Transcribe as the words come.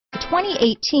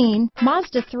2018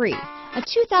 Mazda 3. A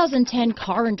 2010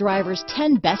 Car and Driver's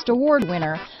 10 Best Award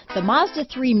winner, the Mazda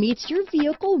 3 meets your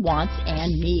vehicle wants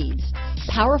and needs.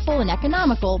 Powerful and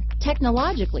economical,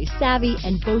 technologically savvy,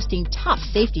 and boasting top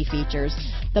safety features,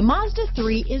 the Mazda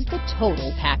 3 is the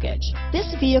total package. This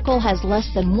vehicle has less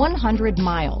than 100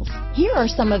 miles. Here are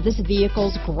some of this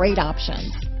vehicle's great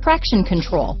options: traction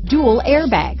control, dual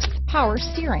airbags, power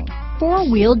steering,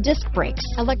 four-wheel disc brakes,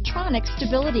 electronic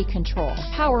stability control,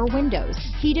 power windows,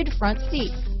 heated front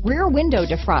seats, rear window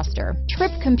defroster, trip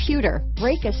computer,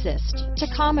 brake assist,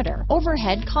 tachometer,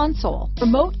 overhead console,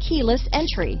 remote keyless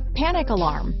entry, panic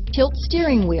alarm, tilt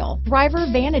steering wheel, driver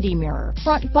vanity mirror,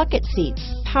 front bucket seats,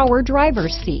 power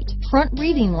driver's seat, front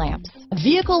reading lamps. A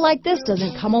vehicle like this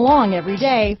doesn't come along every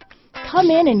day. Come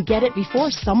in and get it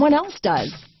before someone else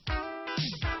does.